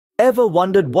Ever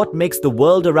wondered what makes the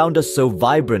world around us so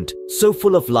vibrant, so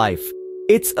full of life?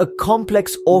 It's a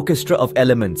complex orchestra of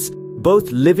elements,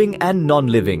 both living and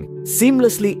non-living,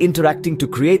 seamlessly interacting to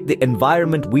create the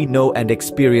environment we know and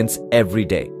experience every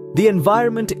day. The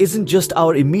environment isn't just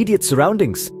our immediate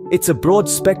surroundings. It's a broad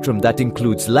spectrum that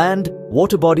includes land,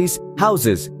 water bodies,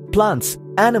 houses, plants,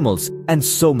 animals, and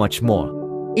so much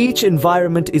more. Each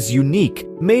environment is unique,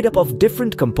 made up of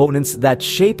different components that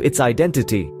shape its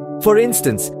identity. For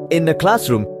instance, in a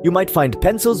classroom, you might find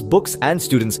pencils, books, and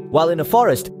students, while in a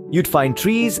forest, you'd find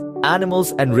trees,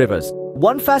 animals, and rivers.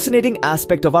 One fascinating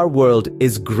aspect of our world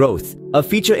is growth, a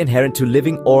feature inherent to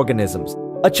living organisms.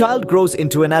 A child grows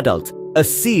into an adult. A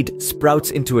seed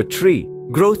sprouts into a tree.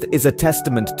 Growth is a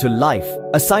testament to life,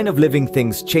 a sign of living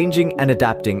things changing and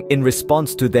adapting in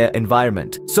response to their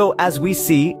environment. So as we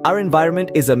see, our environment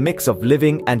is a mix of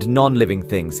living and non-living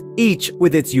things, each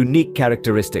with its unique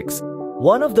characteristics.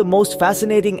 One of the most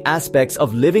fascinating aspects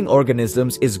of living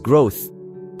organisms is growth.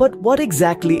 But what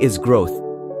exactly is growth?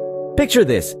 Picture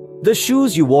this: the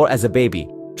shoes you wore as a baby.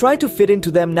 Try to fit into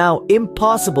them now.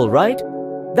 Impossible, right?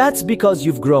 That's because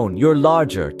you've grown. You're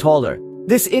larger, taller.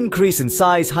 This increase in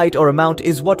size, height, or amount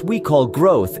is what we call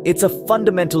growth. It's a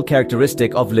fundamental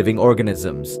characteristic of living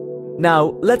organisms.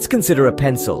 Now, let's consider a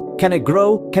pencil. Can it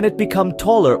grow? Can it become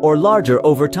taller or larger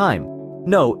over time?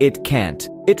 No, it can't.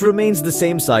 It remains the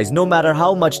same size no matter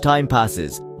how much time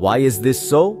passes. Why is this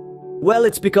so? Well,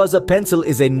 it's because a pencil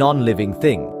is a non-living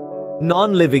thing.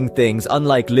 Non-living things,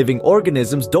 unlike living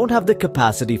organisms, don't have the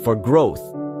capacity for growth.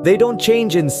 They don't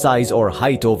change in size or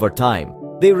height over time.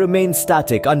 They remain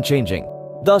static, unchanging.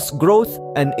 Thus, growth,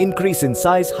 an increase in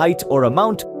size, height, or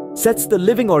amount, sets the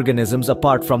living organisms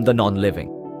apart from the non-living.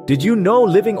 Did you know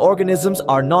living organisms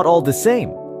are not all the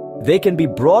same? They can be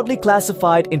broadly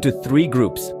classified into three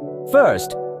groups.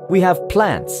 First, we have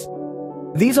plants.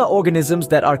 These are organisms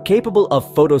that are capable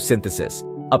of photosynthesis,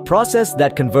 a process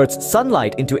that converts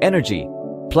sunlight into energy.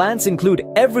 Plants include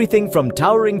everything from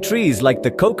towering trees like the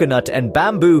coconut and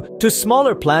bamboo to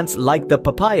smaller plants like the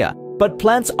papaya. But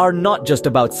plants are not just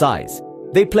about size.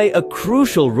 They play a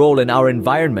crucial role in our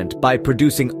environment by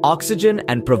producing oxygen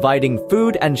and providing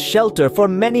food and shelter for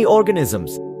many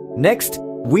organisms. Next,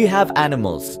 we have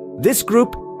animals. This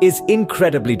group is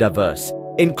incredibly diverse,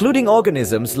 including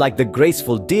organisms like the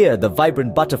graceful deer, the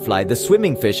vibrant butterfly, the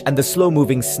swimming fish, and the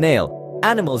slow-moving snail.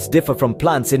 Animals differ from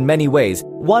plants in many ways,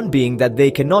 one being that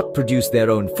they cannot produce their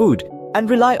own food and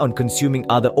rely on consuming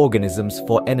other organisms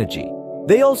for energy.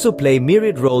 They also play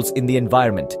myriad roles in the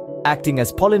environment, acting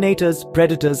as pollinators,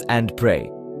 predators, and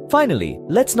prey. Finally,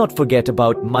 let's not forget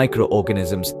about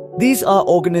microorganisms. These are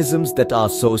organisms that are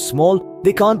so small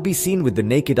they can't be seen with the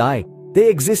naked eye. They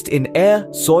exist in air,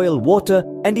 soil, water,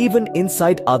 and even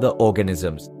inside other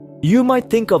organisms. You might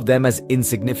think of them as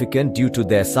insignificant due to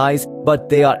their size, but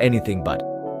they are anything but.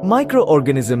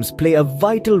 Microorganisms play a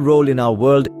vital role in our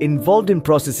world, involved in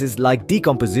processes like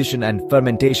decomposition and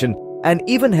fermentation, and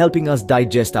even helping us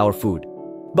digest our food.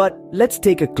 But let's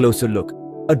take a closer look.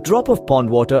 A drop of pond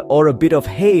water or a bit of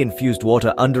hay-infused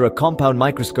water under a compound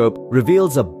microscope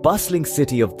reveals a bustling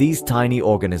city of these tiny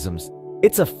organisms.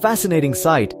 It's a fascinating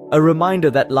sight, a reminder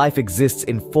that life exists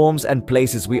in forms and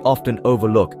places we often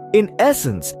overlook. In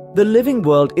essence, the living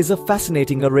world is a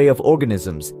fascinating array of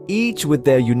organisms, each with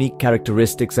their unique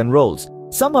characteristics and roles.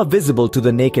 Some are visible to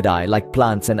the naked eye, like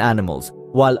plants and animals,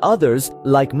 while others,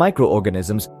 like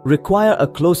microorganisms, require a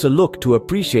closer look to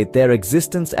appreciate their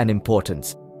existence and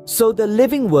importance. So the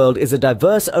living world is a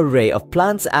diverse array of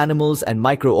plants, animals, and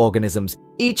microorganisms,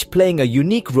 each playing a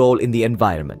unique role in the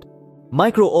environment.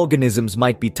 Microorganisms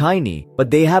might be tiny, but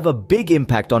they have a big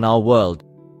impact on our world.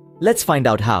 Let's find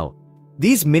out how.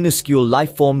 These minuscule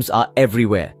life forms are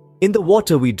everywhere. In the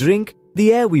water we drink,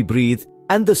 the air we breathe,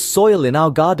 and the soil in our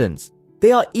gardens.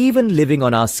 They are even living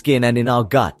on our skin and in our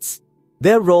guts.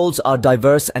 Their roles are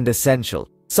diverse and essential.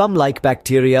 Some, like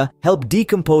bacteria, help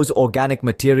decompose organic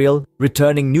material,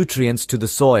 returning nutrients to the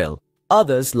soil.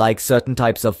 Others, like certain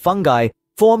types of fungi,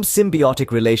 form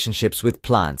symbiotic relationships with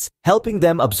plants, helping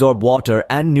them absorb water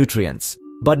and nutrients.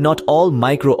 But not all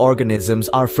microorganisms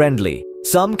are friendly.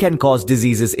 Some can cause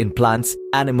diseases in plants,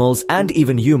 animals, and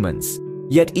even humans.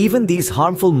 Yet even these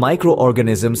harmful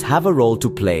microorganisms have a role to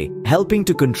play, helping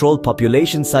to control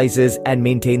population sizes and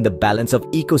maintain the balance of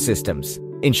ecosystems.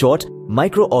 In short,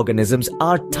 microorganisms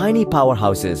are tiny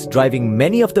powerhouses driving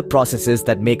many of the processes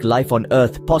that make life on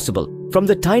Earth possible. From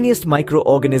the tiniest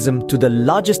microorganism to the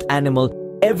largest animal,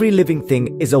 every living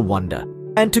thing is a wonder.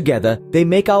 And together, they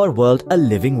make our world a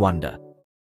living wonder.